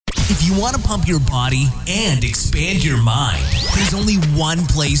If you want to pump your body and expand your mind, there's only one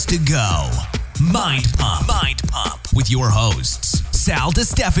place to go. Mind Pump. Mind Pump with your hosts, Sal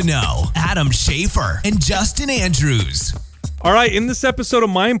DiStefano, Adam Schafer, and Justin Andrews. All right, in this episode of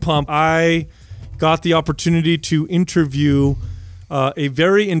Mind Pump, I got the opportunity to interview a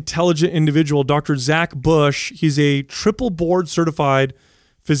very intelligent individual, Dr. Zach Bush. He's a triple board certified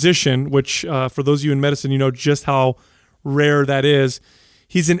physician, which for those of you in medicine, you know just how rare that is.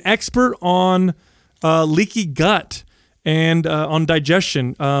 He's an expert on leaky gut and on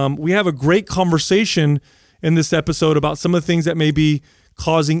digestion. We have a great conversation in this episode about some of the things that may be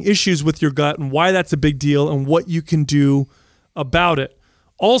causing issues with your gut and why that's a big deal and what you can do about it.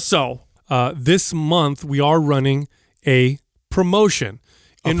 Also, this month we are running a promotion.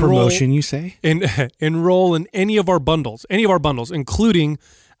 Promotion, you say? Enroll in any of our bundles, including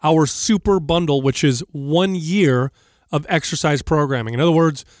our super bundle, which is 1 year of exercise programming. In other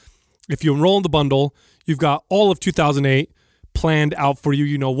words, if you enroll in the bundle, you've got all of 2008 planned out for you.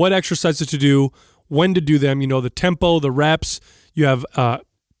 You know what exercises to do, when to do them. You know the tempo, the reps. You have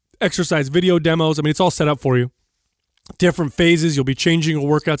exercise video demos. I mean, it's all set up for you. Different phases. You'll be changing your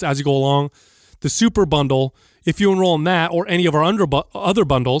workouts as you go along. The super bundle, if you enroll in that or any of our other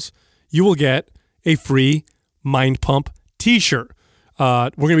bundles, you will get a free Mind Pump t-shirt.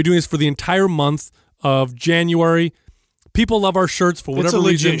 We're going to be doing this for the entire month of January. People love our shirts for whatever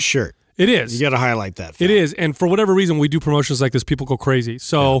reason. It's a legit shirt. It is. You got to highlight that fact. It is. And for whatever reason, we do promotions like this, people go crazy.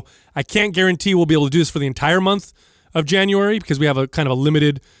 So I can't guarantee we'll be able to do this for the entire month of January because we have a kind of a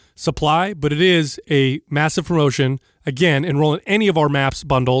limited supply, but it is a massive promotion. Again, enroll in any of our MAPS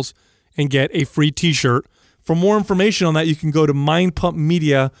bundles and get a free t-shirt. For more information on that, you can go to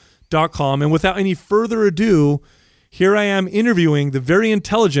mindpumpmedia.com. And without any further ado, here I am interviewing the very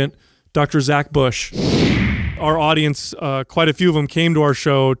intelligent Dr. Zach Bush. Our audience, quite a few of them came to our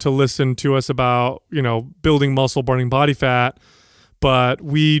show to listen to us about, building muscle, burning body fat. But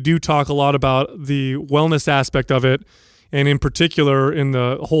we do talk a lot about the wellness aspect of it. And in particular, in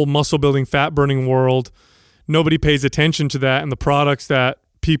the whole muscle building, fat burning world, nobody pays attention to that. And the products that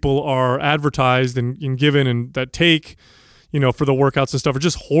people are advertised and given and that take, for the workouts and stuff are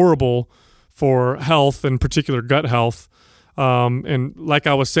just horrible for health, in particular gut health. And like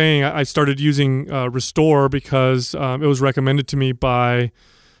I was saying, I started using Restore because it was recommended to me by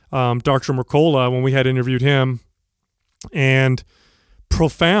Dr. Mercola when we had interviewed him, and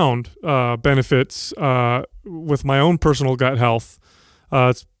profound benefits with my own personal gut health.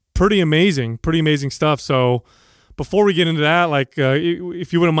 It's pretty amazing stuff. So before we get into that,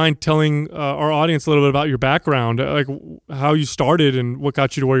 if you wouldn't mind telling our audience a little bit about your background, like how you started and what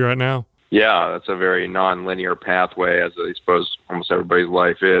got you to where you're at now. Yeah, that's a very non-linear pathway, as I suppose almost everybody's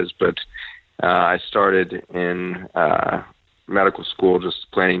life is. But I started in medical school just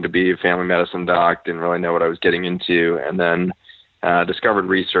planning to be a family medicine doc, didn't really know what I was getting into, and then discovered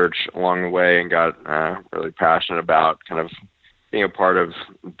research along the way and got really passionate about kind of being a part of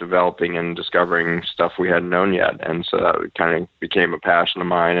developing and discovering stuff we hadn't known yet. And so that kind of became a passion of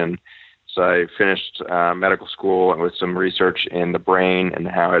mine. And so I finished medical school with some research in the brain and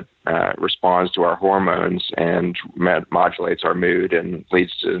how it responds to our hormones and modulates our mood and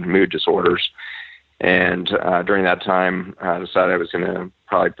leads to mood disorders. And during that time, I decided I was going to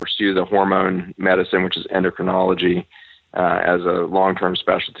probably pursue the hormone medicine, which is endocrinology, as a long-term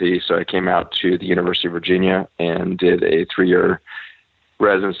specialty. So I came out to the University of Virginia and did a 3-year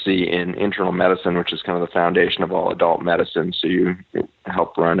residency in internal medicine, which is kind of the foundation of all adult medicine. So you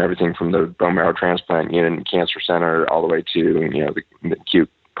help run everything from the bone marrow transplant unit and cancer center all the way to, the acute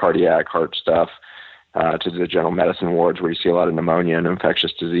cardiac heart stuff, to the general medicine wards where you see a lot of pneumonia and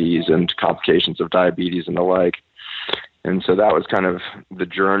infectious disease and complications of diabetes and the like. And so that was kind of the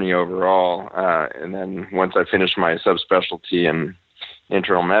journey overall. And then once I finished my subspecialty in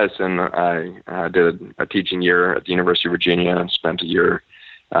internal medicine, I did a teaching year at the University of Virginia and spent a year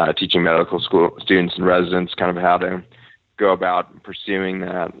teaching medical school students and residents kind of how to go about pursuing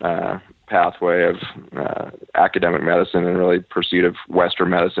that pathway of academic medicine and really pursuit of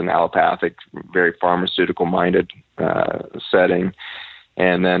Western medicine, allopathic, very pharmaceutical-minded setting.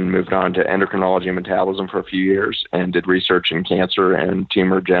 And then moved on to endocrinology and metabolism for a few years and did research in cancer and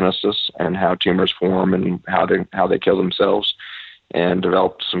tumor genesis and how tumors form and how they kill themselves, and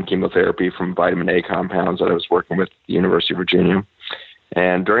developed some chemotherapy from vitamin A compounds that I was working with at the University of Virginia.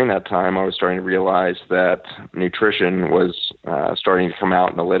 And during that time, I was starting to realize that nutrition was starting to come out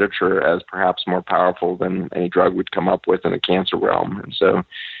in the literature as perhaps more powerful than any drug would come up with in the cancer realm. And so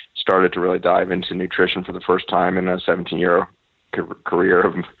started to really dive into nutrition for the first time in a 17-year career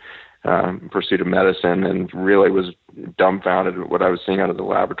of pursuit of medicine, and really was dumbfounded at what I was seeing under the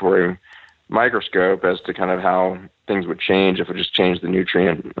laboratory microscope as to kind of how things would change if it just changed the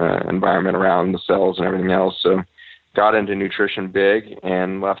nutrient environment around the cells and everything else. So got into nutrition big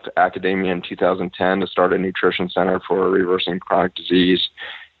and left academia in 2010 to start a nutrition center for reversing chronic disease.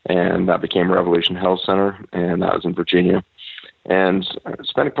 And that became Revolution Health Center, and that was in Virginia. And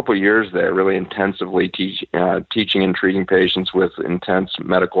spent a couple of years there really intensively teaching and treating patients with intense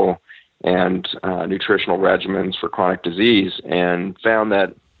medical and nutritional regimens for chronic disease, and found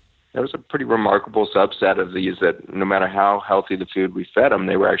that there was a pretty remarkable subset of these that no matter how healthy the food we fed them,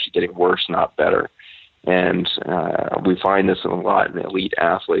 they were actually getting worse, not better. And we find this a lot in elite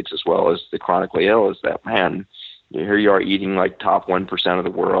athletes as well as the chronically ill, is that, man, here you are eating like top 1% of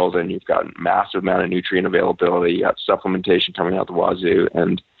the world, and you've got massive amount of nutrient availability, you got supplementation coming out the wazoo,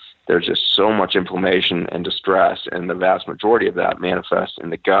 and there's just so much inflammation and distress, and the vast majority of that manifests in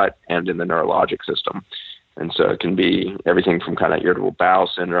the gut and in the neurologic system. And so it can be everything from kind of irritable bowel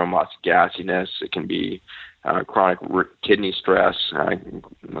syndrome, lots of gassiness. It can be chronic kidney stress.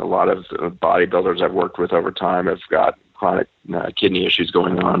 A lot of bodybuilders I've worked with over time have got chronic kidney issues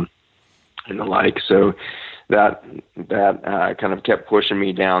going on and the like. So that kind of kept pushing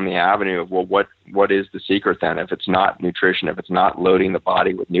me down the avenue of, well, what is the secret then? If it's not nutrition, if it's not loading the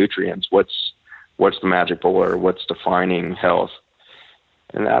body with nutrients, what's the magic bullet, or what's defining health?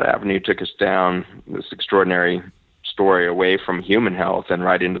 And that avenue took us down this extraordinary story away from human health and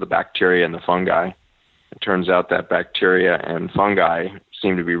right into the bacteria and the fungi. It turns out that bacteria and fungi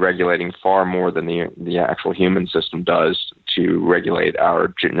seem to be regulating far more than the actual human system does to regulate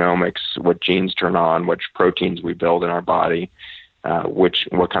our genomics, what genes turn on, which proteins we build in our body, what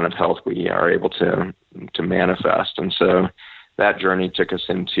kind of health we are able to manifest. And so that journey took us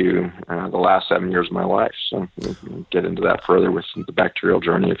into the last 7 years of my life. So we'll get into that further with the bacterial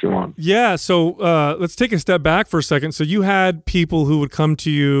journey if you want. Yeah. So let's take a step back for a second. So you had people who would come to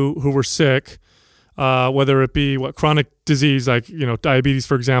you who were sick, whether it be chronic disease, like, diabetes,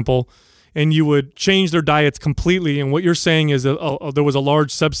 for example, and you would change their diets completely. And what you're saying is that there was a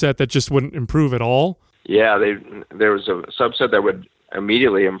large subset that just wouldn't improve at all. Yeah, there was a subset that would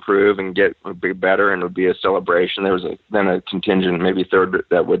immediately improve and would be better, and would be a celebration. There was then a contingent, maybe third,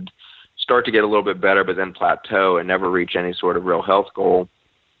 that would start to get a little bit better, but then plateau and never reach any sort of real health goal.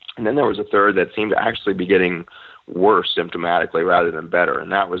 And then there was a third that seemed to actually be getting worse symptomatically rather than better. And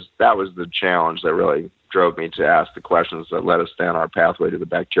that was the challenge that really drove me to ask the questions that led us down our pathway to the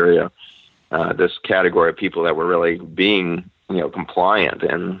bacteria. This category of people that were really being, compliant.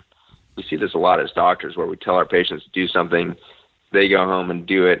 And we see this a lot as doctors, where we tell our patients to do something, they go home and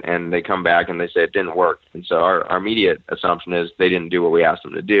do it, and they come back and they say it didn't work. And so our immediate assumption is they didn't do what we asked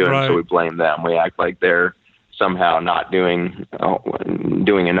them to do. Right. And so we blame them. We act like they're somehow not doing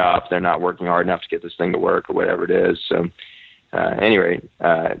enough. They're not working hard enough to get this thing to work, or whatever it is. So anyway,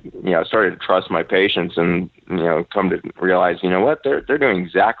 I started to trust my patients, and, come to realize, what, they're doing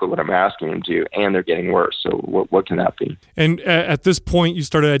exactly what I'm asking them to, and they're getting worse. So what can that be? And at this point, you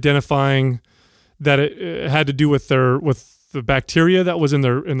started identifying that it had to do with the bacteria that was in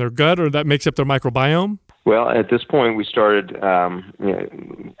their gut, or that makes up their microbiome? Well, at this point, we started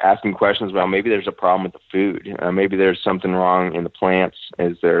asking questions about, maybe there's a problem with the food. Maybe there's something wrong in the plants.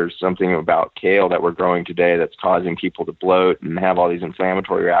 Is there something about kale that we're growing today that's causing people to bloat and have all these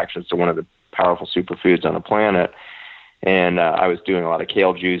inflammatory reactions to one of the powerful superfoods on the planet? And I was doing a lot of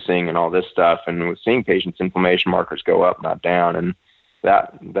kale juicing and all this stuff, and was seeing patients' inflammation markers go up, not down. And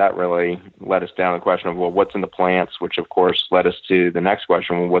that really led us down the question of, well, what's in the plants, which of course led us to the next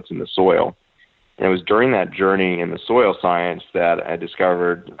question, well, what's in the soil? And it was during that journey in the soil science that I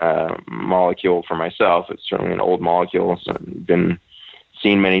discovered a molecule for myself. It's certainly an old molecule. It's been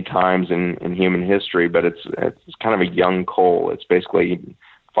seen many times in human history, but it's kind of a young coal. It's basically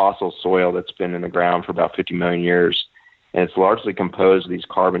fossil soil that's been in the ground for about 50 million years. And it's largely composed of these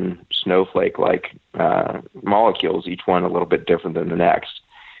carbon snowflake-like molecules, each one a little bit different than the next.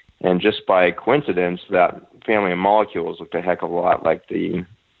 And just by coincidence, that family of molecules looked a heck of a lot like the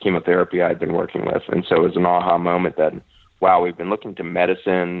chemotherapy I'd been working with. And so it was an aha moment that, wow, we've been looking to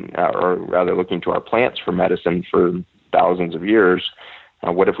medicine, or rather looking to our plants for medicine for thousands of years.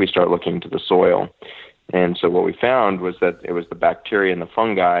 What if we start looking to the soil? And so what we found was that it was the bacteria and the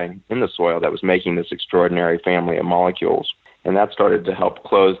fungi in the soil that was making this extraordinary family of molecules. And that started to help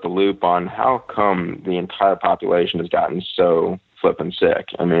close the loop on how come the entire population has gotten so flippin' sick.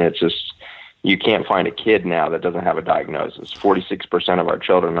 I mean, it's just, you can't find a kid now that doesn't have a diagnosis. 46% of our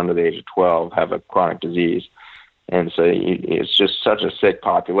children under the age of 12 have a chronic disease. And so it's just such a sick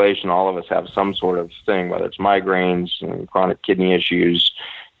population. All of us have some sort of thing, whether it's migraines, chronic kidney issues,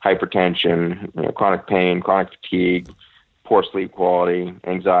 hypertension, chronic pain, chronic fatigue, poor sleep quality,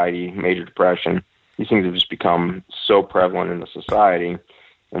 anxiety, major depression. These things have just become so prevalent in the society.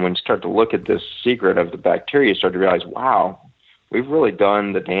 And when you start to look at this secret of the bacteria, you start to realize, wow, we've really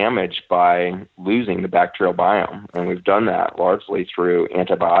done the damage by losing the bacterial biome. And we've done that largely through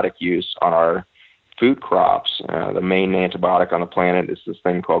antibiotic use on our food crops. The main antibiotic on the planet is this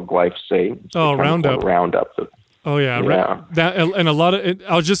thing called glyphosate. Oh, Roundup. Roundup. Oh, yeah. That, and a lot of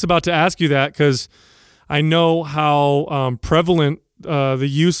I was just about to ask you that because I know how prevalent the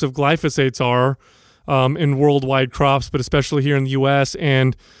use of glyphosates are in worldwide crops, but especially here in the U.S.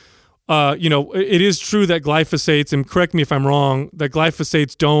 And, it is true that glyphosates, and correct me if I'm wrong, that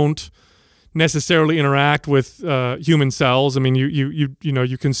glyphosates don't necessarily interact with human cells. I mean,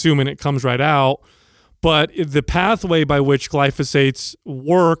 you consume and it comes right out. But the pathway by which glyphosates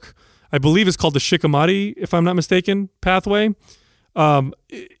work, I believe, is called the Shikimate, if I'm not mistaken, pathway.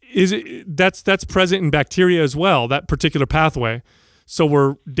 That's present in bacteria as well, that particular pathway. So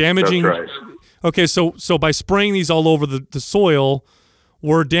we're damaging. That's right. Okay, so by spraying these all over the soil,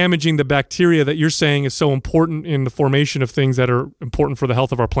 we're damaging the bacteria that you're saying is so important in the formation of things that are important for the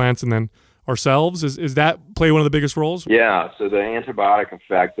health of our plants and then ourselves. Is that play one of the biggest roles? Yeah, so the antibiotic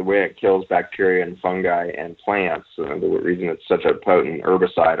effect, the way it kills bacteria and fungi and plants, the reason it's such a potent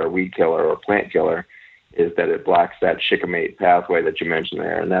herbicide or weed killer or plant killer is that it blocks that shikimate pathway that you mentioned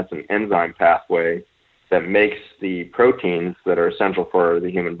there. And that's an enzyme pathway that makes the proteins that are essential for the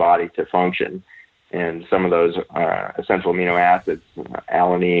human body to function. And some of those essential amino acids,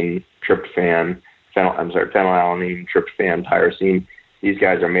 alanine, tryptophan, phenylalanine, tryptophan, tyrosine, these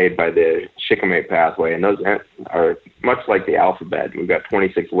guys are made by the shikimate pathway, and those are much like the alphabet. We've got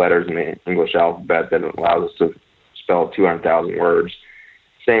 26 letters in the English alphabet that allows us to spell 200,000 words.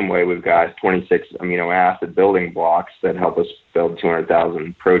 Same way, we've got 26 amino acid building blocks that help us build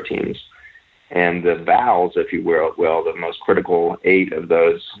 200,000 proteins. And the vowels, if you will, the most critical 8 of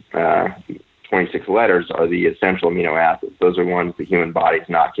those 26 letters are the essential amino acids. Those are ones the human body is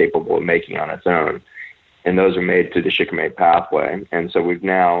not capable of making on its own. And those are made through the shikimate pathway. And so we've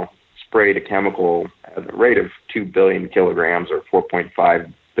now sprayed a chemical at the rate of 2 billion kilograms or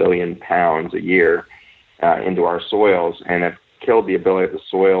 4.5 billion pounds a year into our soils, and have killed the ability of the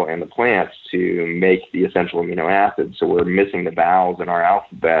soil and the plants to make the essential amino acids. So we're missing the vowels in our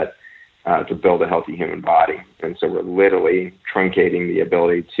alphabet to build a healthy human body. And so we're literally truncating the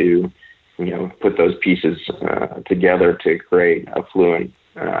ability to, put those pieces together to create a fluent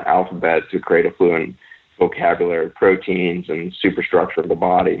alphabet, to create a fluent vocabulary of proteins and superstructure of the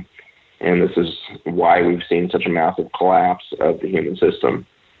body. And this is why we've seen such a massive collapse of the human system.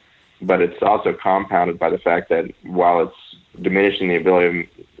 But it's also compounded by the fact that while it's diminishing the ability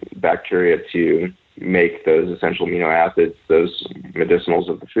of bacteria to make those essential amino acids, those medicinals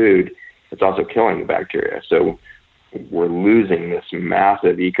of the food, it's also killing the bacteria. So we're losing this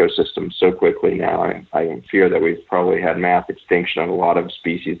massive ecosystem so quickly now. I fear that we've probably had mass extinction of a lot of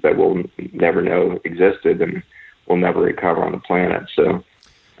species that we'll never know existed and will never recover on the planet. So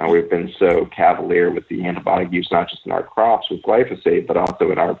we've been so cavalier with the antibiotic use, not just in our crops with glyphosate, but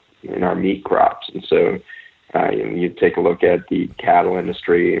also in our meat crops. And so you take a look at the cattle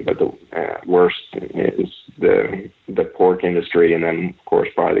industry, but the worst is the pork industry, and then, of course,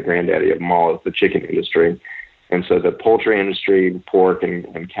 probably the granddaddy of them all is the chicken industry. And so the poultry industry, pork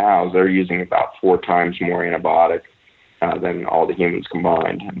and cows, they're using about 4 times more antibiotic than all the humans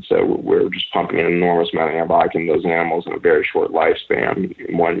combined. And so we're just pumping an enormous amount of antibiotic in those animals in a very short lifespan,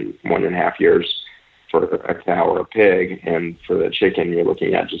 1.5 years for a cow or a pig. And for the chicken, you're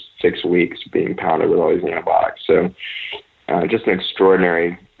looking at just 6 weeks being pounded with all these antibiotics. So just an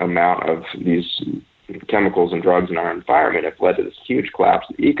extraordinary amount of these chemicals and drugs in our environment have led to this huge collapse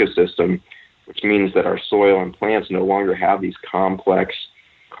of the ecosystem, which means that our soil and plants no longer have these complex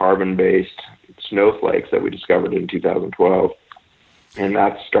carbon-based snowflakes that we discovered in 2012. And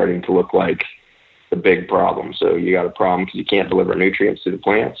that's starting to look like the big problem. So you got a problem because you can't deliver nutrients to the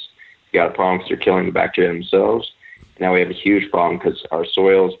plants. You got a problem because you're killing the bacteria themselves. Now we have a huge problem because our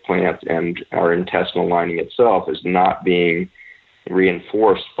soils, plants, and our intestinal lining itself is not being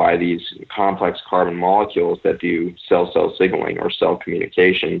reinforced by these complex carbon molecules that do cell-cell signaling or cell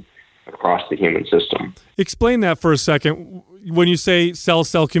communication across the human system. Explain that for a second. When you say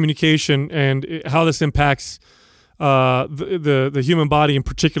cell-cell communication and how this impacts the human body, in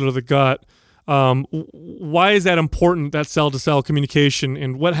particular the gut, why is that important, that cell-to-cell communication,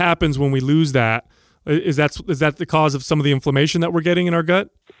 and what happens when we lose that? Is that the cause of some of the inflammation that we're getting in our gut?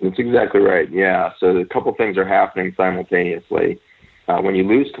 That's exactly right, yeah. So a couple things are happening simultaneously. When you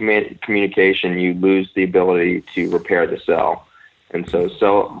lose communication, you lose the ability to repair the cell. And so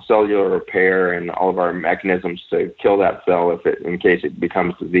cellular repair and all of our mechanisms to kill that cell in case it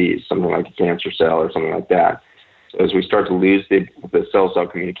becomes disease, something like a cancer cell or something like that. So as we start to lose the cell-cell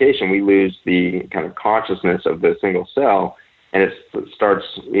communication, we lose the kind of consciousness of the single cell, and it starts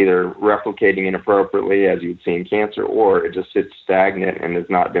either replicating inappropriately, as you'd see in cancer, or it just sits stagnant and is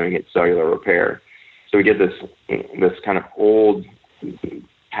not doing its cellular repair. So we get this kind of old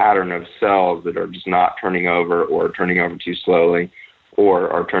pattern of cells that are just not turning over, or turning over too slowly, or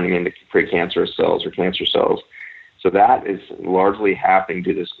are turning into precancerous cells or cancer cells. So that is largely happening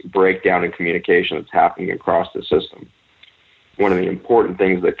to this breakdown in communication that's happening across the system. One of the important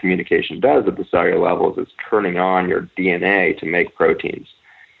things that communication does at the cellular level is it's turning on your DNA to make proteins.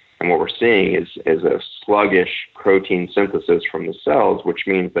 And what we're seeing is a sluggish protein synthesis from the cells, which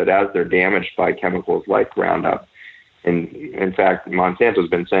means that as they're damaged by chemicals like Roundup, and in fact, Monsanto's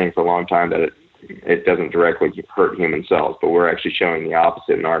been saying for a long time that it doesn't directly hurt human cells, but we're actually showing the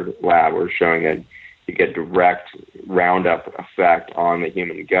opposite in our lab. We're showing that you get direct Roundup effect on the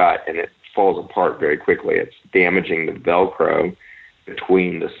human gut, and it falls apart very quickly. It's damaging the Velcro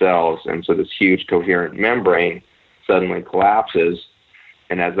between the cells, and so this huge coherent membrane suddenly collapses,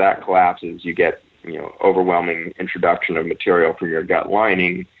 and as that collapses, you get overwhelming introduction of material from your gut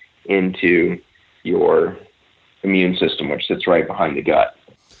lining into your immune system, which sits right behind the gut.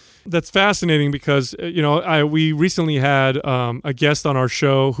 That's fascinating because we recently had a guest on our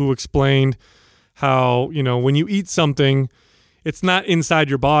show who explained how when you eat something, it's not inside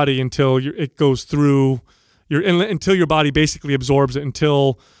your body until it goes through until your body basically absorbs it,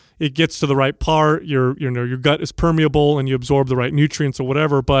 until it gets to the right part. Your gut is permeable and you absorb the right nutrients or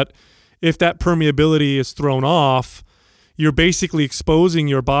whatever. But if that permeability is thrown off, you're basically exposing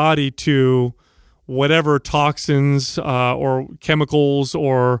your body to whatever toxins or chemicals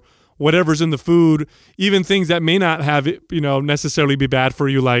or whatever's in the food, even things that may not have necessarily be bad for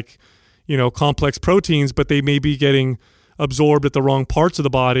you, like complex proteins, but they may be getting absorbed at the wrong parts of the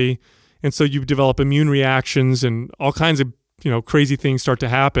body, and so you develop immune reactions and all kinds of crazy things start to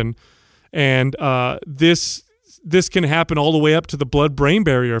happen. And this can happen all the way up to the blood-brain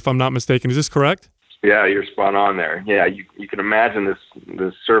barrier, if I'm not mistaken. Is this correct? Yeah, you're spot on there. Yeah, you can imagine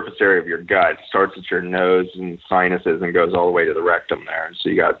this surface area of your gut starts at your nose and sinuses and goes all the way to the rectum there. So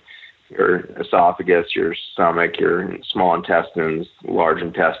you got your esophagus, your stomach, your small intestines, large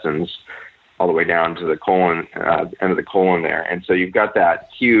intestines, all the way down to the colon, end of the colon there. And so you've got that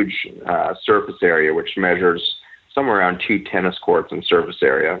huge surface area, which measures somewhere around 2 tennis courts in surface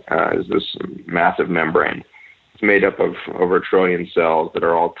area, is this massive membrane. It's made up of over 1 trillion cells that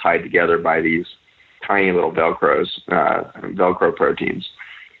are all tied together by these tiny little Velcro proteins.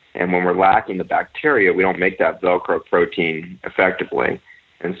 And when we're lacking the bacteria, we don't make that Velcro protein effectively.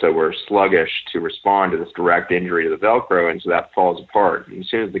 And so we're sluggish to respond to this direct injury to the Velcro, and so that falls apart. And as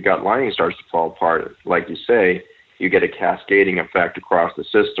soon as the gut lining starts to fall apart, like you say, you get a cascading effect across the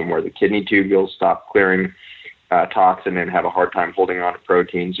system where the kidney tubules stop clearing toxin and have a hard time holding on to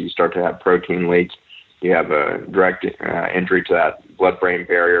proteins. You start to have protein leaks. You have a direct injury to that blood-brain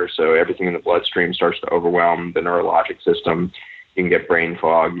barrier, so everything in the bloodstream starts to overwhelm the neurologic system. You can get brain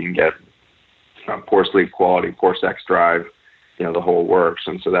fog. You can get poor sleep quality, poor sex drive, the whole works.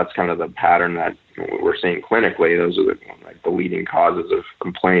 And so that's kind of the pattern that we're seeing clinically. Those are the leading causes of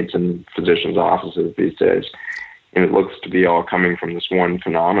complaints in physicians' offices these days. And it looks to be all coming from this one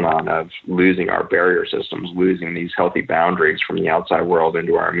phenomenon of losing our barrier systems, losing these healthy boundaries from the outside world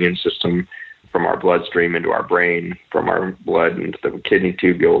into our immune system, from our bloodstream into our brain, from our blood into the kidney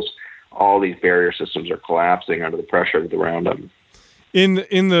tubules. All these barrier systems are collapsing under the pressure of the Roundup. In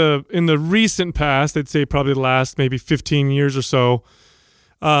the recent past, I'd say probably the last maybe 15 years or so,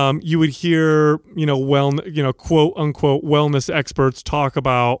 you would hear quote unquote wellness experts talk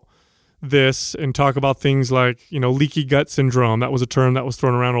about this and talk about things like leaky gut syndrome. That was a term that was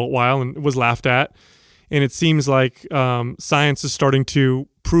thrown around a while and it was laughed at. And it seems like science is starting to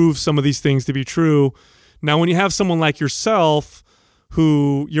prove some of these things to be true. Now, when you have someone like yourself,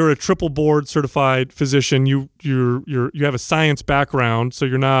 who you're a triple board certified physician, you have a science background, so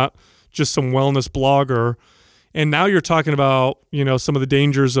you're not just some wellness blogger. And now you're talking about some of the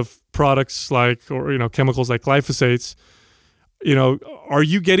dangers of products like chemicals like glyphosates. Are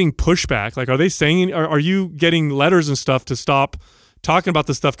you getting pushback? Like, are they saying? Are you getting letters and stuff to stop talking about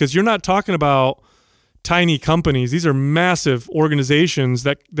this stuff? Because you're not talking about tiny companies. These are massive organizations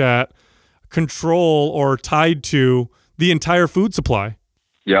that control or are tied to the entire food supply.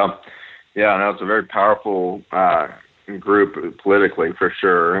 Yeah. No, it's a very powerful group politically, for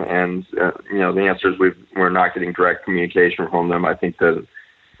sure. And the answer is we're not getting direct communication from them. I think that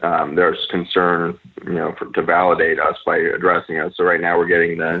there's concern, to validate us by addressing us. So right now we're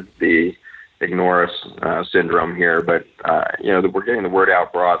getting the ignore us syndrome here, but we're getting the word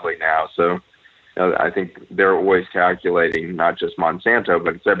out broadly now. So I think they're always calculating, not just Monsanto,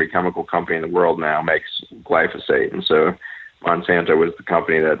 but it's every chemical company in the world now makes glyphosate. And so Monsanto was the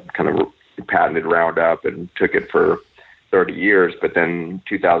company that kind of patented Roundup and took it for 30 years, but then in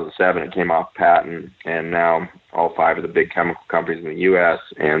 2007 it came off patent, and now all 5 of the big chemical companies in the U.S.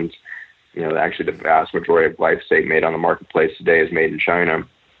 and actually the vast majority of glyphosate made on the marketplace today is made in China.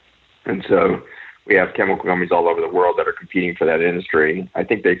 And so we have chemical companies all over the world that are competing for that industry. I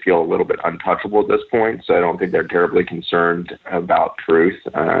think they feel a little bit untouchable at this point, so I don't think they're terribly concerned about truth.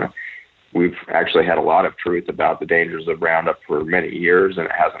 We've actually had a lot of truth about the dangers of Roundup for many years, and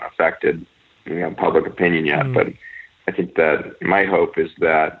it hasn't affected public opinion yet. But I think that my hope is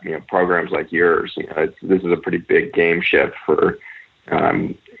that programs like yours, this is a pretty big game shift for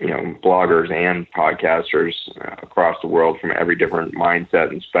bloggers and podcasters across the world from every different mindset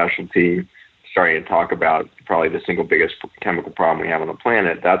and specialty, starting to talk about probably the single biggest chemical problem we have on the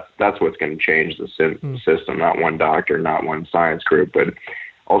planet. That's what's going to change the system, not one doctor, not one science group, but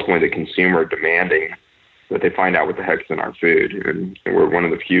ultimately the consumer demanding that they find out what the heck's in our food. And we're one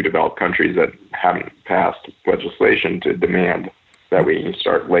of the few developed countries that haven't passed legislation to demand that we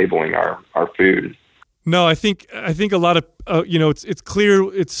start labeling our food. No, I think a lot of it's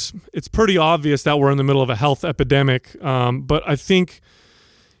clear, it's pretty obvious that we're in the middle of a health epidemic. But I think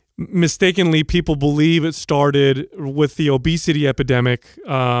mistakenly people believe it started with the obesity epidemic,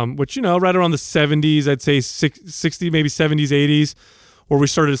 which right around the 70s, I'd say 60, maybe 70s, 80s, where we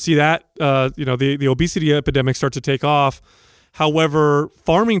started to see that the obesity epidemic start to take off. However,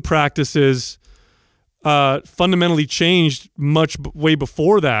 farming practices fundamentally changed way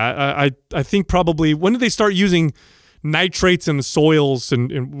before that. I think probably, when did they start using nitrates in the soils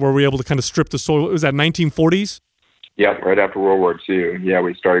and were we able to kind of strip the soil? Was that 1940s? Yeah, right after World War II. Yeah,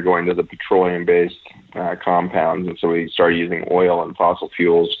 we started going to the petroleum-based compounds, and so we started using oil and fossil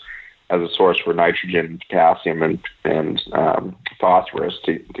fuels as a source for nitrogen, potassium, and phosphorus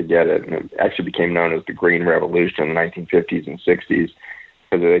to get it. And it actually became known as the Green Revolution in the 1950s and 60s,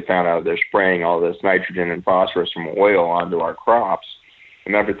 because they found out they're spraying all this nitrogen and phosphorus from oil onto our crops,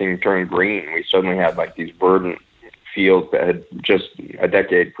 and everything turned green. We suddenly had like these verdant fields that had just a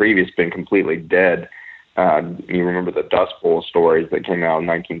decade previous been completely dead. You remember the Dust Bowl stories that came out in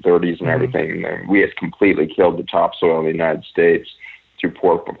the 1930s and everything. We had completely killed the topsoil in the United States through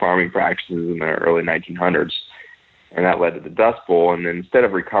poor farming practices in the early 1900s. And that led to the Dust Bowl. And then instead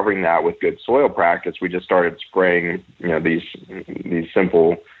of recovering that with good soil practice, we just started spraying, these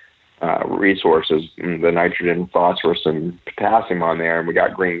simple resources, the nitrogen, phosphorus, and potassium on there, and we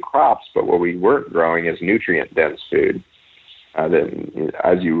got green crops. But what we weren't growing is nutrient-dense food. That,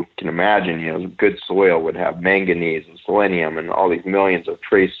 as you can imagine, good soil would have manganese and selenium and all these millions of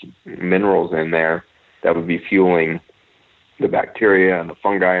trace minerals in there that would be fueling the bacteria and the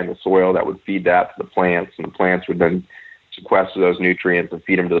fungi in the soil that would feed that to the plants, and the plants would then sequester those nutrients and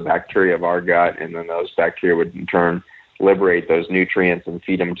feed them to the bacteria of our gut, and then those bacteria would in turn liberate those nutrients and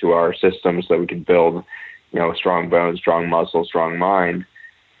feed them to our system so that we can build, strong bones, strong muscle, strong mind.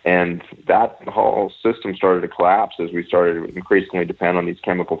 And that whole system started to collapse as we started to increasingly depend on these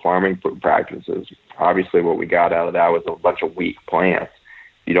chemical farming practices. Obviously, what we got out of that was a bunch of weak plants.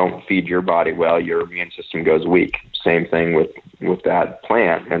 If you don't feed your body well, your immune system goes weak. Same thing with that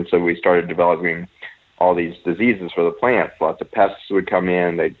plant. And so we started developing all these diseases for the plants. Lots of pests would come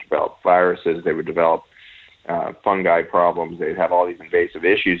in. They'd develop viruses. They would develop fungi problems. They'd have all these invasive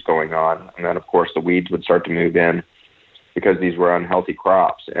issues going on. And then, of course, the weeds would start to move in because these were unhealthy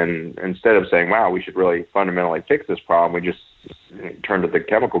crops. And instead of saying, wow, we should really fundamentally fix this problem, we just turned to the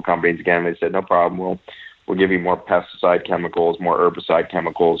chemical companies again. They said, no problem, we'll give you more pesticide chemicals, more herbicide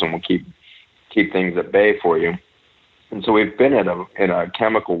chemicals, and we'll keep things at bay for you. And so we've been in a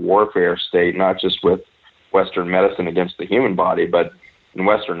chemical warfare state, not just with Western medicine against the human body, but in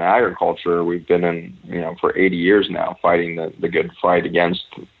Western agriculture, we've been in, for 80 years now, fighting the good fight against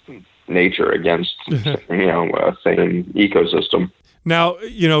nature, against same ecosystem. Now,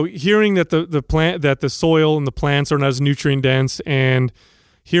 hearing that the soil and the plants are not as nutrient dense, and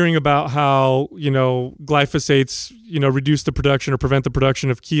hearing about how glyphosates reduce the production or prevent the production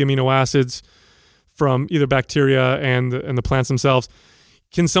of key amino acids from either bacteria and the plants themselves,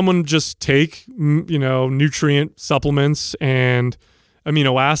 can someone just take nutrient supplements and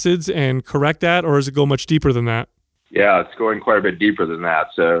amino acids and correct that, or does it go much deeper than that? Yeah, it's going quite a bit deeper than that.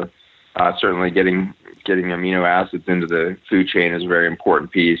 So certainly getting amino acids into the food chain is a very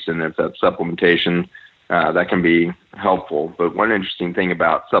important piece, and if that's supplementation, that can be helpful. But one interesting thing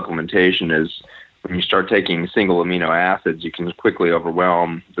about supplementation is when you start taking single amino acids, you can quickly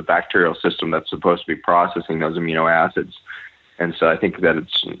overwhelm the bacterial system that's supposed to be processing those amino acids. And so I think that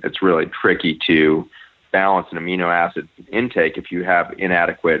it's really tricky to balance an amino acid intake if you have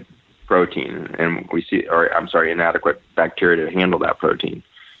inadequate protein, and inadequate bacteria to handle that protein.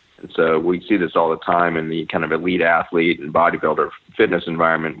 And so we see this all the time in the kind of elite athlete and bodybuilder fitness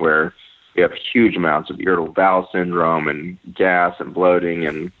environment where we have huge amounts of irritable bowel syndrome and gas and bloating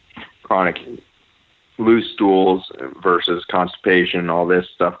and chronic loose stools versus constipation, all this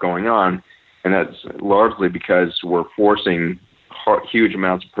stuff going on. And that's largely because we're forcing huge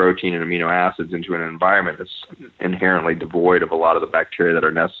amounts of protein and amino acids into an environment that's inherently devoid of a lot of the bacteria that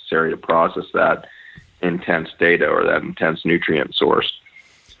are necessary to process that intense data or that intense nutrient source.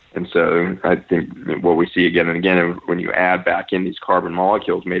 And so I think what we see again and again, when you add back in these carbon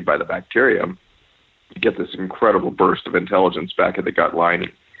molecules made by the bacteria, you get this incredible burst of intelligence back at the gut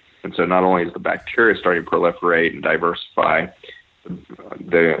lining. And so not only is the bacteria starting to proliferate and diversify,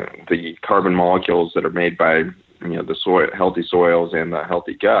 the carbon molecules that are made by the soil, healthy soils and the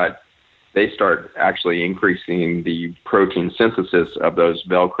healthy gut, they start actually increasing the protein synthesis of those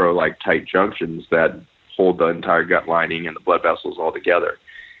Velcro-like tight junctions that hold the entire gut lining and the blood vessels all together.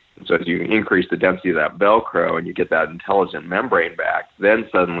 And so as you increase the density of that Velcro and you get that intelligent membrane back, then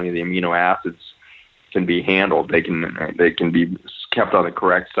suddenly the amino acids can be handled. They can be kept on the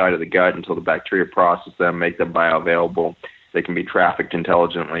correct side of the gut until the bacteria process them, make them bioavailable. They can be trafficked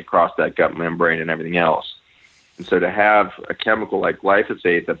intelligently across that gut membrane and everything else. And so to have a chemical like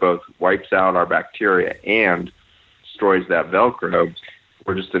glyphosate that both wipes out our bacteria and destroys that Velcro,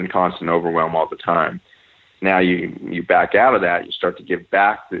 we're just in constant overwhelm all the time. Now you back out of that, you start to give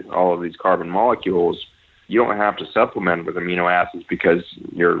back all of these carbon molecules. You don't have to supplement with amino acids because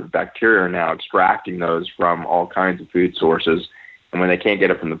your bacteria are now extracting those from all kinds of food sources. And when they can't get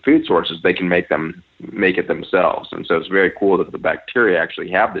it from the food sources, they can make it themselves. And so it's very cool that the bacteria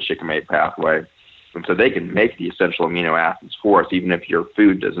actually have the shikimate pathway. And so they can make the essential amino acids for us, even if your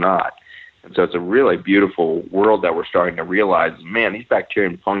food does not. And so it's a really beautiful world that we're starting to realize, man, these bacteria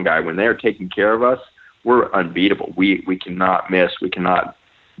and fungi, when they're taking care of us, we're unbeatable. We cannot miss. We cannot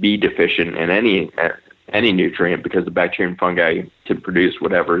be deficient in any nutrient because the bacteria and fungi can produce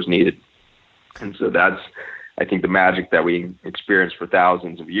whatever is needed. And so that's, I think, the magic that we experienced for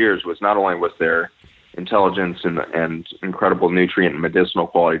thousands of years was not only was there intelligence and incredible nutrient and medicinal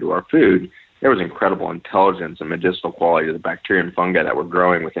quality to our food, there was incredible intelligence and medicinal quality to the bacteria and fungi that were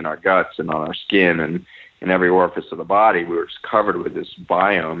growing within our guts and on our skin and in every orifice of the body. We were just covered with this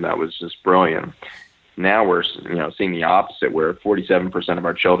biome that was just brilliant. Now we're seeing the opposite, where 47% of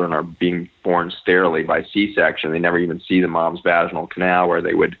our children are being born sterilely by C-section. They never even see the mom's vaginal canal where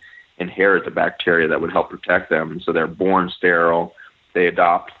they would inherit the bacteria that would help protect them. So they're born sterile. They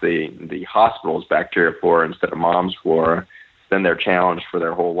adopt the hospital's bacteria flora instead of mom's flora. Then they're challenged for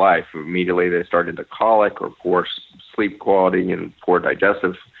their whole life. Immediately they start into colic or poor sleep quality and poor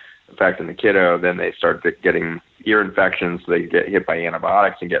digestive effect in the kiddo. Then they start getting ear infections. They get hit by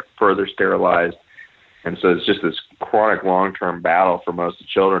antibiotics and get further sterilized. And so it's just this chronic long-term battle for most of the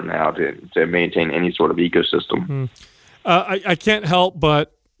children now to maintain any sort of ecosystem. I can't help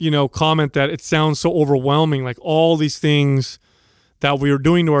but, comment that it sounds so overwhelming, like all these things that we are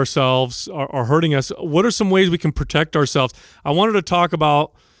doing to ourselves are hurting us. What are some ways we can protect ourselves? I wanted to talk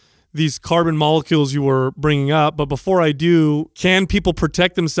about these carbon molecules you were bringing up, but before I do, can people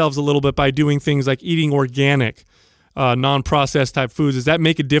protect themselves a little bit by doing things like eating organic, non-processed type foods? Does that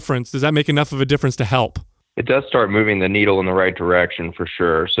make a difference? Does that make enough of a difference to help? It does start moving the needle in the right direction for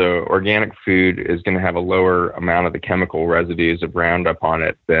sure. So organic food is going to have a lower amount of the chemical residues of Roundup on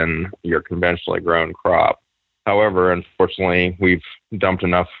it than your conventionally grown crop. However, unfortunately, we've dumped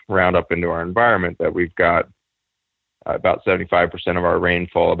enough Roundup into our environment that we've got about 75% of our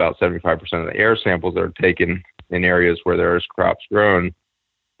rainfall, about 75% of the air samples that are taken in areas where there's crops grown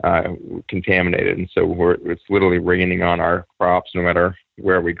contaminated. And so it's literally raining on our crops no matter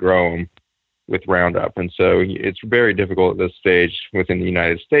where we grow them with Roundup. And so it's very difficult at this stage within the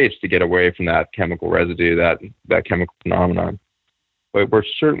United States to get away from that chemical residue, that chemical phenomenon. But we're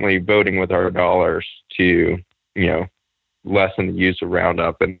certainly voting with our dollars to, lessen the use of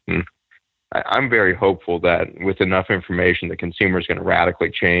Roundup. And I'm very hopeful that with enough information, the consumer is going to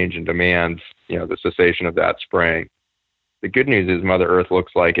radically change and demand, the cessation of that spraying. The good news is Mother Earth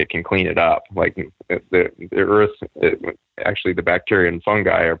looks like it can clean it up. Like the Earth, actually the bacteria and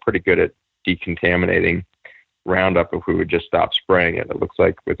fungi are pretty good at decontaminating Roundup if we would just stop spraying it. It looks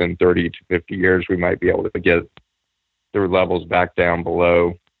like within 30 to 50 years, we might be able to get their levels back down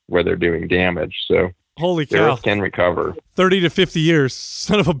below where they're doing damage. So Holy the cow. Earth can recover. 30 to 50 years.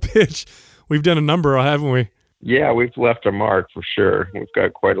 Son of a bitch. We've done a number, haven't we? Yeah, we've left a mark for sure. We've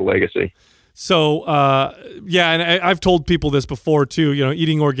got quite a legacy. So, and I've told people this before too.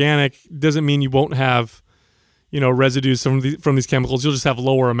 Eating organic doesn't mean you won't have, residues from these chemicals. You'll just have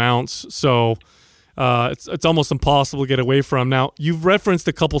lower amounts. So, it's almost impossible to get away from. Now, you've referenced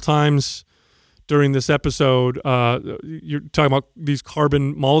a couple times during this episode. You're talking about these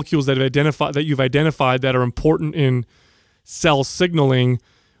carbon molecules that you've identified that are important in cell signaling.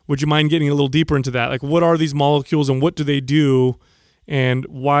 Would you mind getting a little deeper into that? Like, what are these molecules and what do they do, and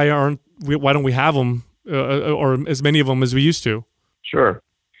why don't we have them or as many of them as we used to? Sure.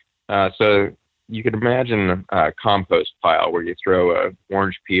 So you could imagine a compost pile where you throw a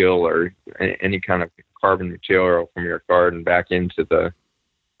orange peel or any kind of carbon material from your garden back into the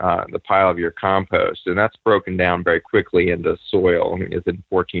pile of your compost, and that's broken down very quickly into soil. Within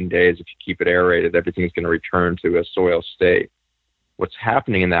 14 days, if you keep it aerated, everything's going to return to a soil state. What's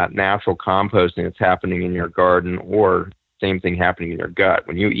happening in that natural composting that's happening in your garden, or same thing happening in your gut.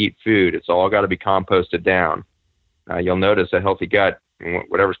 When you eat food, it's all got to be composted down. You'll notice a healthy gut,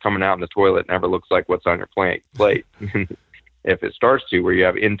 whatever's coming out in the toilet never looks like what's on your plate. If it starts to, where you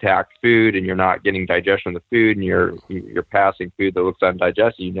have intact food and you're not getting digestion of the food and you're passing food that looks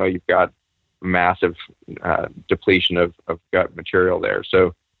undigested, you've got massive depletion of gut material there.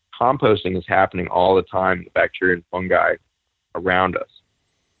 So composting is happening all the time, the bacteria and fungi around us.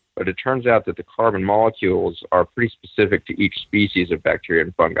 But it turns out that the carbon molecules are pretty specific to each species of bacteria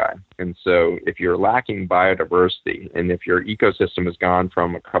and fungi. And so if you're lacking biodiversity, and if your ecosystem has gone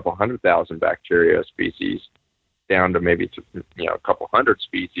from a couple 100,000 bacteria species down to maybe a couple hundred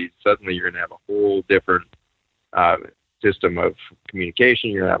species, suddenly you're going to have a whole different system of communication.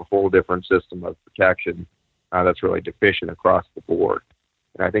 You're going to have a whole different system of protection that's really deficient across the board.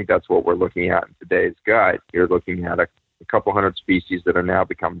 And I think that's what we're looking at in today's gut. You're looking at a couple hundred species that are now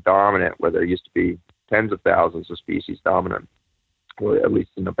become dominant, where there used to be tens of thousands of species dominant, or at least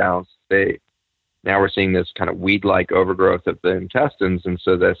in a balanced state. Now we're seeing this kind of weed-like overgrowth of the intestines, and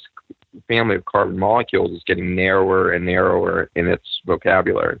so this family of carbon molecules is getting narrower and narrower in its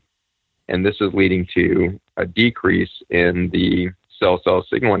vocabulary. And this is leading to a decrease in the cell-cell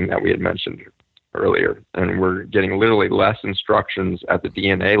signaling that we had mentioned earlier. And we're getting literally less instructions at the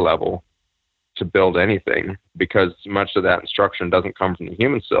DNA level to build anything, because much of that instruction doesn't come from the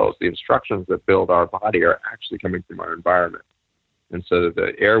human cells. The instructions that build our body are actually coming from our environment. And so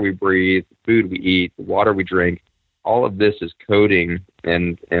the air we breathe, the food we eat, the water we drink, all of this is coding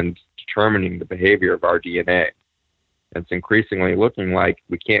and determining the behavior of our DNA. It's increasingly looking like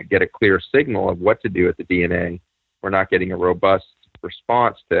we can't get a clear signal of what to do with the DNA. We're not getting a robust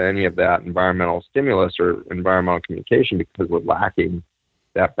response to any of that environmental stimulus or environmental communication, because we're lacking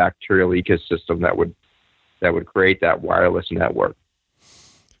that bacterial ecosystem that would create that wireless network.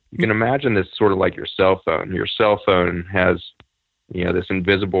 You can imagine this sort of like your cell phone. Your cell phone has, this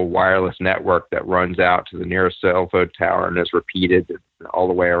invisible wireless network that runs out to the nearest cell phone tower and is repeated all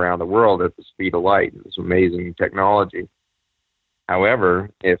the way around the world at the speed of light. It's amazing technology. However,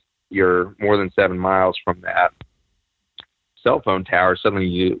 if you're more than 7 miles from that cell phone tower, suddenly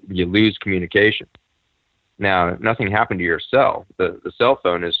you lose communication. Now, nothing happened to your cell. The cell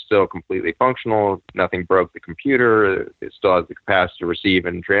phone is still completely functional. Nothing broke the computer. It still has the capacity to receive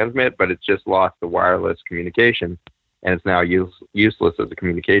and transmit, but it's just lost the wireless communication, and it's now useless as a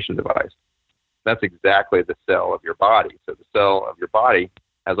communication device. That's exactly the cell of your body. So the cell of your body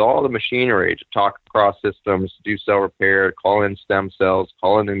has all the machinery to talk across systems, do cell repair, call in stem cells,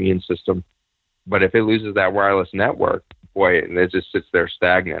 call in the immune system. But if it loses that wireless network, boy, it just sits there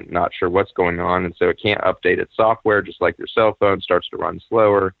stagnant, not sure what's going on. And so it can't update its software, just like your cell phone starts to run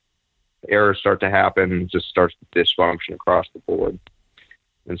slower. Errors start to happen, just starts to dysfunction across the board.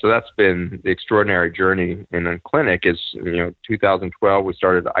 And so that's been the extraordinary journey in a clinic is, 2012, we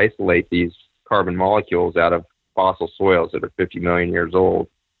started to isolate these carbon molecules out of fossil soils that are 50 million years old.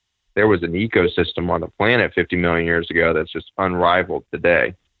 There was an ecosystem on the planet 50 million years ago that's just unrivaled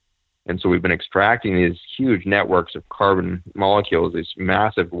today. And so we've been extracting these huge networks of carbon molecules, this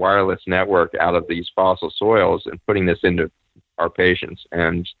massive wireless network out of these fossil soils, and putting this into our patients.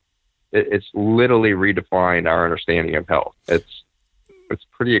 And it's literally redefined our understanding of health. It's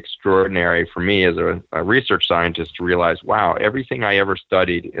pretty extraordinary for me as a research scientist to realize, wow, everything I ever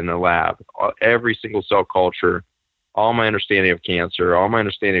studied in the lab, every single cell culture, all my understanding of cancer, all my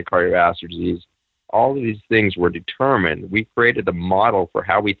understanding of cardiovascular disease, all of these things were determined. We created the model for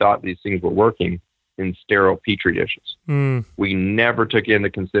how we thought these things were working in sterile petri dishes. We never took into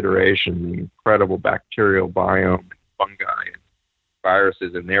consideration the incredible bacterial biome, fungi,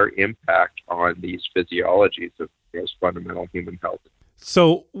 viruses and their impact on these physiologies of most fundamental human health.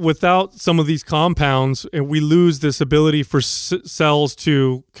 So without some of these compounds, and we lose this ability for cells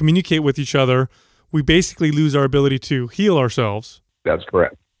to communicate with each other, we basically lose our ability to heal ourselves. That's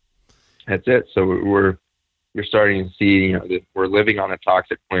correct. That's it. So you're starting to see, that we're living on a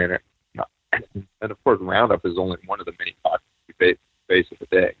toxic planet. And of course, Roundup is only one of the many toxins we face of the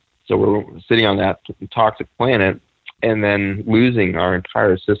day. So we're sitting on that toxic planet and then losing our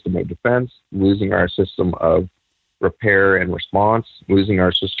entire system of defense, losing our system of repair and response, losing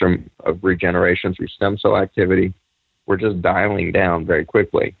our system of regeneration through stem cell activity. We're just dialing down very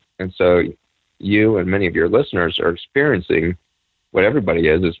quickly. And so you and many of your listeners are experiencing what everybody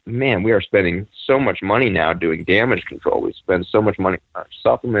is, man, we are spending so much money now doing damage control. We spend so much money on our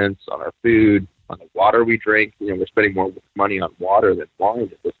supplements, on our food, on the water we drink. We're spending more money on water than wine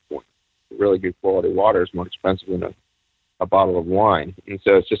at this point. Really good quality water is more expensive than a bottle of wine. And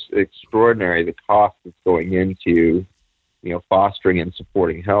so it's just extraordinary the cost that's going into, fostering and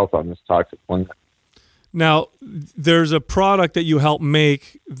supporting health on this toxic planet. Now, there's a product that you help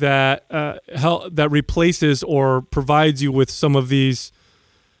make that that replaces or provides you with some of these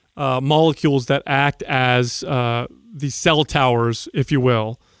molecules that act as these cell towers, if you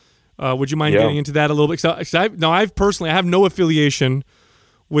will. Would you mind getting into that a little bit? I have no affiliation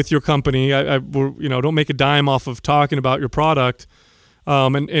with your company. I don't make a dime off of talking about your product.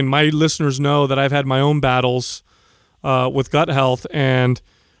 And my listeners know that I've had my own battles with gut health, and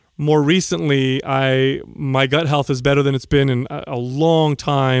more recently, my gut health is better than it's been in a long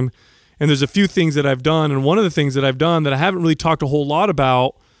time. And there's a few things that I've done. And one of the things that I've done that I haven't really talked a whole lot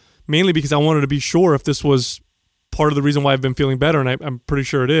about, mainly because I wanted to be sure if this was part of the reason why I've been feeling better, and I'm pretty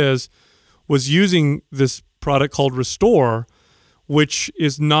sure it is, was using this product called Restore, which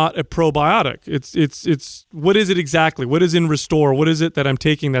is not a probiotic. It's what is it exactly? What is in Restore? What is it that I'm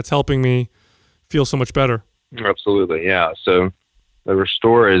taking that's helping me feel so much better? Absolutely, yeah. So the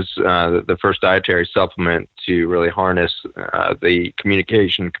Restore is the first dietary supplement to really harness the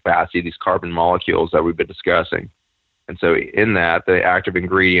communication capacity of these carbon molecules that we've been discussing. And so in that, the active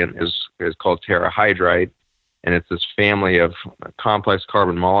ingredient is called terahydrite, and it's this family of complex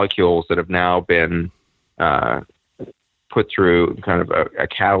carbon molecules that have now been put through kind of a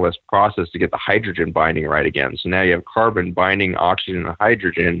catalyst process to get the hydrogen binding right again. So now you have carbon binding oxygen and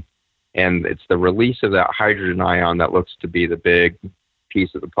hydrogen, and it's the release of that hydrogen ion that looks to be the big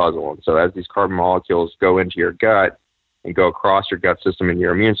piece of the puzzle. And so as these carbon molecules go into your gut and go across your gut system and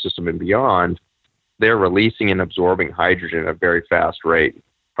your immune system and beyond, they're releasing and absorbing hydrogen at a very fast rate,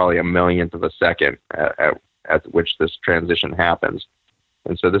 probably a millionth of a second at which this transition happens.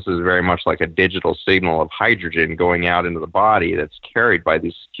 And so this is very much like a digital signal of hydrogen going out into the body that's carried by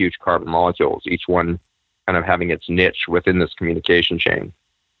these huge carbon molecules, each one kind of having its niche within this communication chain.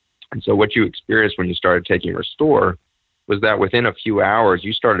 And so what you experienced when you started taking Restore was that within a few hours,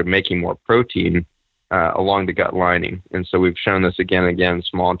 you started making more protein along the gut lining. And so we've shown this again and again,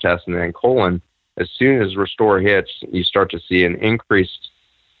 small intestine and colon. As soon as Restore hits, you start to see an increased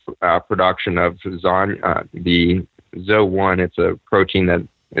production of the ZO1. It's a protein that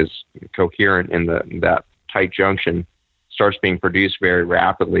is coherent in that tight junction, starts being produced very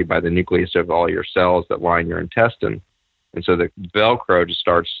rapidly by the nucleus of all your cells that line your intestine. And so the Velcro just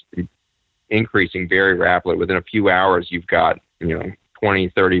starts increasing very rapidly. Within a few hours, you've got 20,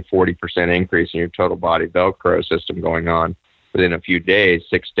 30, 40% increase in your total body Velcro system going on. Within a few days,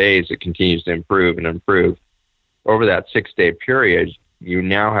 6 days, it continues to improve and improve. Over that 6-day period, you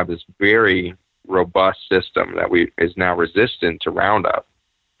now have this very robust system that is now resistant to Roundup.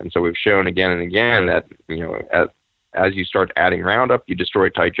 And so we've shown again and again that as you start adding Roundup, you destroy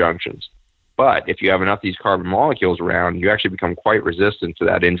tight junctions. But if you have enough of these carbon molecules around, you actually become quite resistant to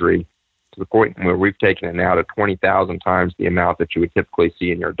that injury, to the point where we've taken it now to 20,000 times the amount that you would typically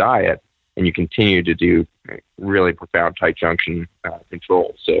see in your diet, and you continue to do really profound tight junction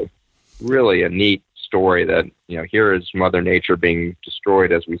control. So really a neat story that, here is Mother Nature being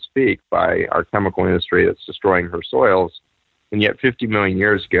destroyed as we speak by our chemical industry that's destroying her soils. And yet 50 million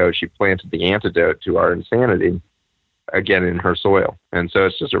years ago, she planted the antidote to our insanity again in her soil. And so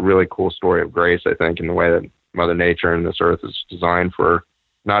it's just a really cool story of grace, I think, in the way that Mother Nature and this earth is designed for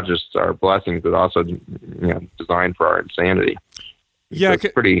not just our blessings, but also, designed for our insanity. Yeah, so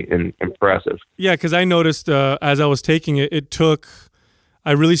it's pretty impressive. Yeah, because I noticed as I was taking it,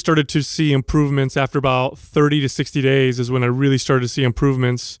 I really started to see improvements after about 30 to 60 days is when I really started to see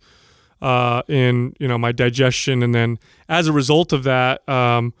improvements in, my digestion. And then as a result of that,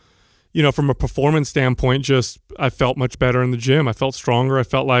 from a performance standpoint, I felt much better in the gym. I felt stronger. I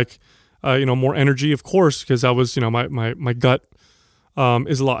felt like, more energy, of course, because I was, my gut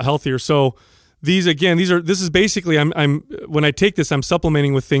is a lot healthier. So this is basically, I'm when I take this, I'm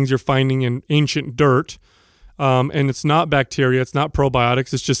supplementing with things you're finding in ancient dirt. And it's not bacteria, it's not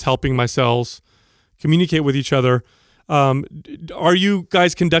probiotics, it's just helping my cells communicate with each other. Are you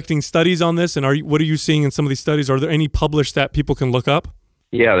guys conducting studies on this, and what are you seeing in some of these studies? Are there any published that people can look up?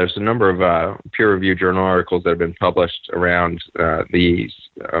 Yeah, there's a number of peer-reviewed journal articles that have been published around these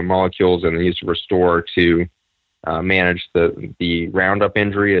molecules and the use of Restore to manage the Roundup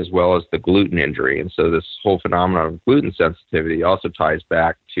injury as well as the gluten injury. And so this whole phenomenon of gluten sensitivity also ties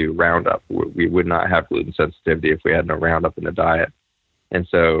back to Roundup. We would not have gluten sensitivity if we had no Roundup in the diet. And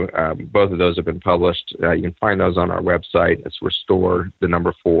so both of those have been published. You can find those on our website. It's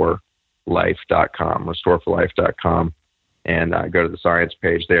restore4life.com, restoreforlife.com. And go to the science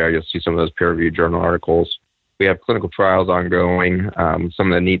page there. You'll see some of those peer-reviewed journal articles. We have clinical trials ongoing.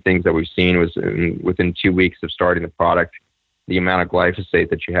 Some of the neat things that we've seen was within 2 weeks of starting the product, the amount of glyphosate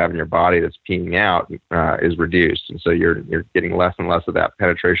that you have in your body that's peeing out is reduced. And so you're getting less and less of that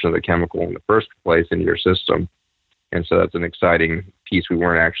penetration of the chemical in the first place into your system. And so that's an exciting piece we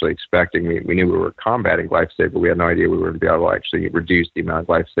weren't actually expecting. We knew we were combating glyphosate, but we had no idea we were going to be able to actually reduce the amount of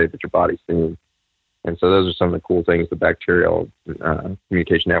glyphosate that your body's seeing. And so those are some of the cool things the bacterial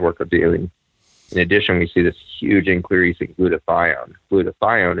communication network are doing. In addition, we see this huge increase in glutathione.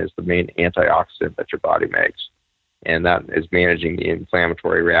 Glutathione is the main antioxidant that your body makes, and that is managing the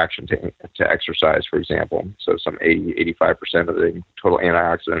inflammatory reaction to exercise, for example. So some 85% of the total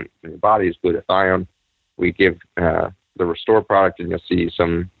antioxidant in your body is glutathione. We give the Restore product, and you'll see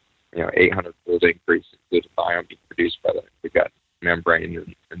some 800-fold increase in glutathione being produced by the gut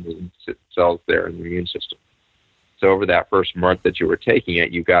membrane and the cells there in the immune system. So over that first month that you were taking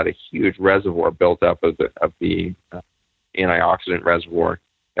it, you got a huge reservoir built up of the antioxidant reservoir.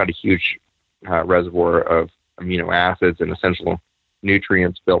 Got a huge reservoir of amino acids and essential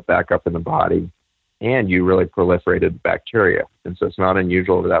nutrients built back up in the body, and you really proliferated bacteria. And so it's not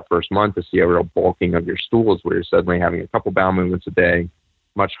unusual over that first month to see a real bulking of your stools, where you're suddenly having a couple bowel movements a day,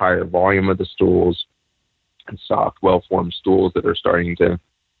 much higher volume of the stools, and soft, well-formed stools that are starting to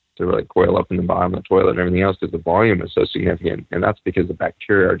really coil up in the bottom of the toilet and everything else, because the volume is so significant. And that's because the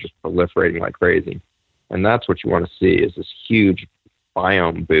bacteria are just proliferating like crazy. And that's what you want to see, is this huge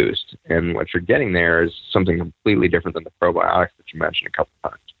biome boost. And what you're getting there is something completely different than the probiotics that you mentioned a couple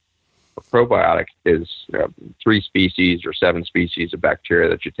times. A probiotic is 3 species or 7 species of bacteria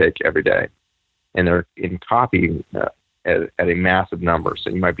that you take every day. And they're in copy at a massive number.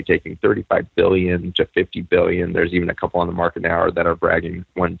 So you might be taking 35 billion to 50 billion. There's even a couple on the market now that are bragging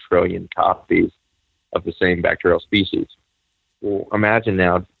 1 trillion copies of the same bacterial species. Well, imagine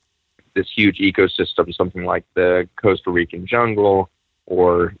now this huge ecosystem, something like the Costa Rican jungle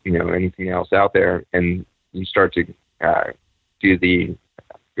or anything else out there, and you start to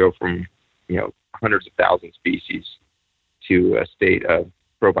go from hundreds of thousands species to a state of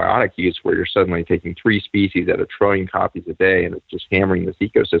probiotic use where you're suddenly taking 3 species at 1 trillion copies a day, and it's just hammering this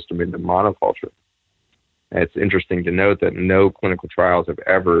ecosystem into monoculture. And it's interesting to note that no clinical trials have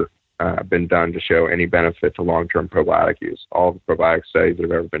ever been done to show any benefit to long-term probiotic use. All the probiotic studies that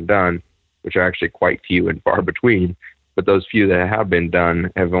have ever been done, which are actually quite few and far between, but those few that have been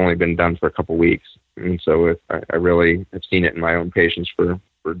done have only been done for a couple weeks. And so I really have seen it in my own patients for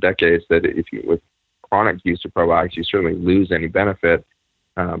decades, that with chronic use of probiotics, you certainly lose any benefit.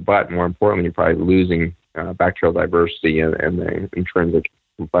 But more importantly, you're probably losing bacterial diversity and the intrinsic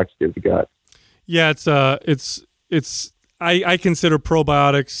complexity of the gut. Yeah, I consider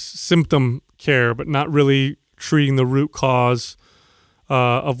probiotics symptom care, but not really treating the root cause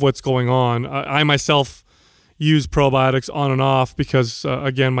of what's going on. I myself use probiotics on and off because,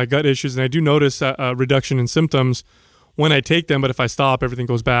 again, my gut issues, and I do notice a reduction in symptoms when I take them, but if I stop, everything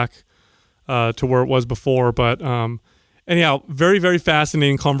goes back to where it was before. But anyhow, very, very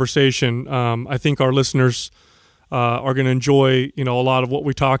fascinating conversation. I think our listeners are going to enjoy, a lot of what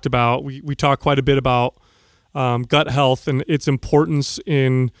we talked about. We talked quite a bit about gut health and its importance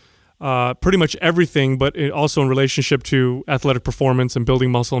in pretty much everything, but also in relationship to athletic performance and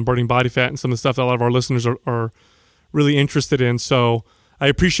building muscle and burning body fat and some of the stuff that a lot of our listeners are really interested in. So I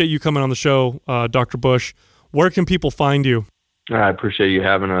appreciate you coming on the show, Dr. Bush. Where can people find you? I appreciate you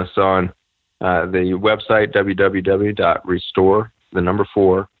having us on. The website,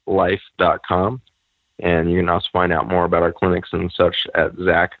 www.restore4life.com. And you can also find out more about our clinics and such at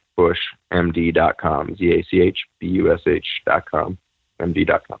zachbushmd.com, ZACHBUSH.com,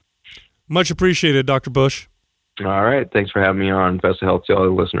 MD.com. Much appreciated, Dr. Bush. All right. Thanks for having me on. Best of health to all the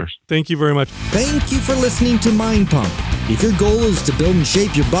listeners. Thank you very much. Thank you for listening to Mind Pump. If your goal is to build and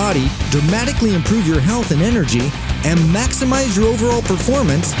shape your body, dramatically improve your health and energy, and maximize your overall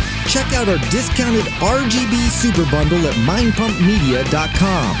performance, check out our discounted RGB Super Bundle at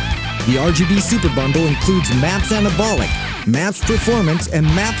mindpumpmedia.com. The RGB Super Bundle includes MAPS Anabolic, MAPS Performance, and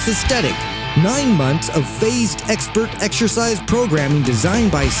MAPS Aesthetic. 9 months of phased expert exercise programming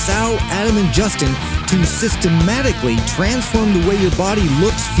designed by Sal, Adam, and Justin to systematically transform the way your body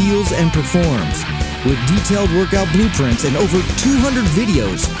looks, feels, and performs. With detailed workout blueprints and over 200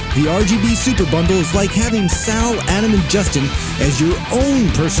 videos, the RGB Super Bundle is like having Sal, Adam, and Justin as your own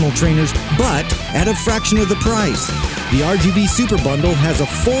personal trainers, but at a fraction of the price. The RGB Super Bundle has a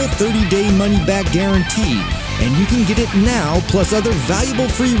full 30-day money-back guarantee, and you can get it now plus other valuable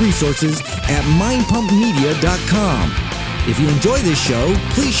free resources at mindpumpmedia.com. If you enjoy this show,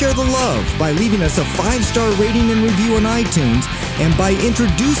 please share the love by leaving us a 5-star rating and review on iTunes and by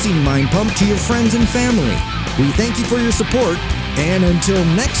introducing Mind Pump to your friends and family. We thank you for your support, and until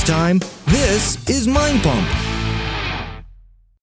next time, this is Mind Pump.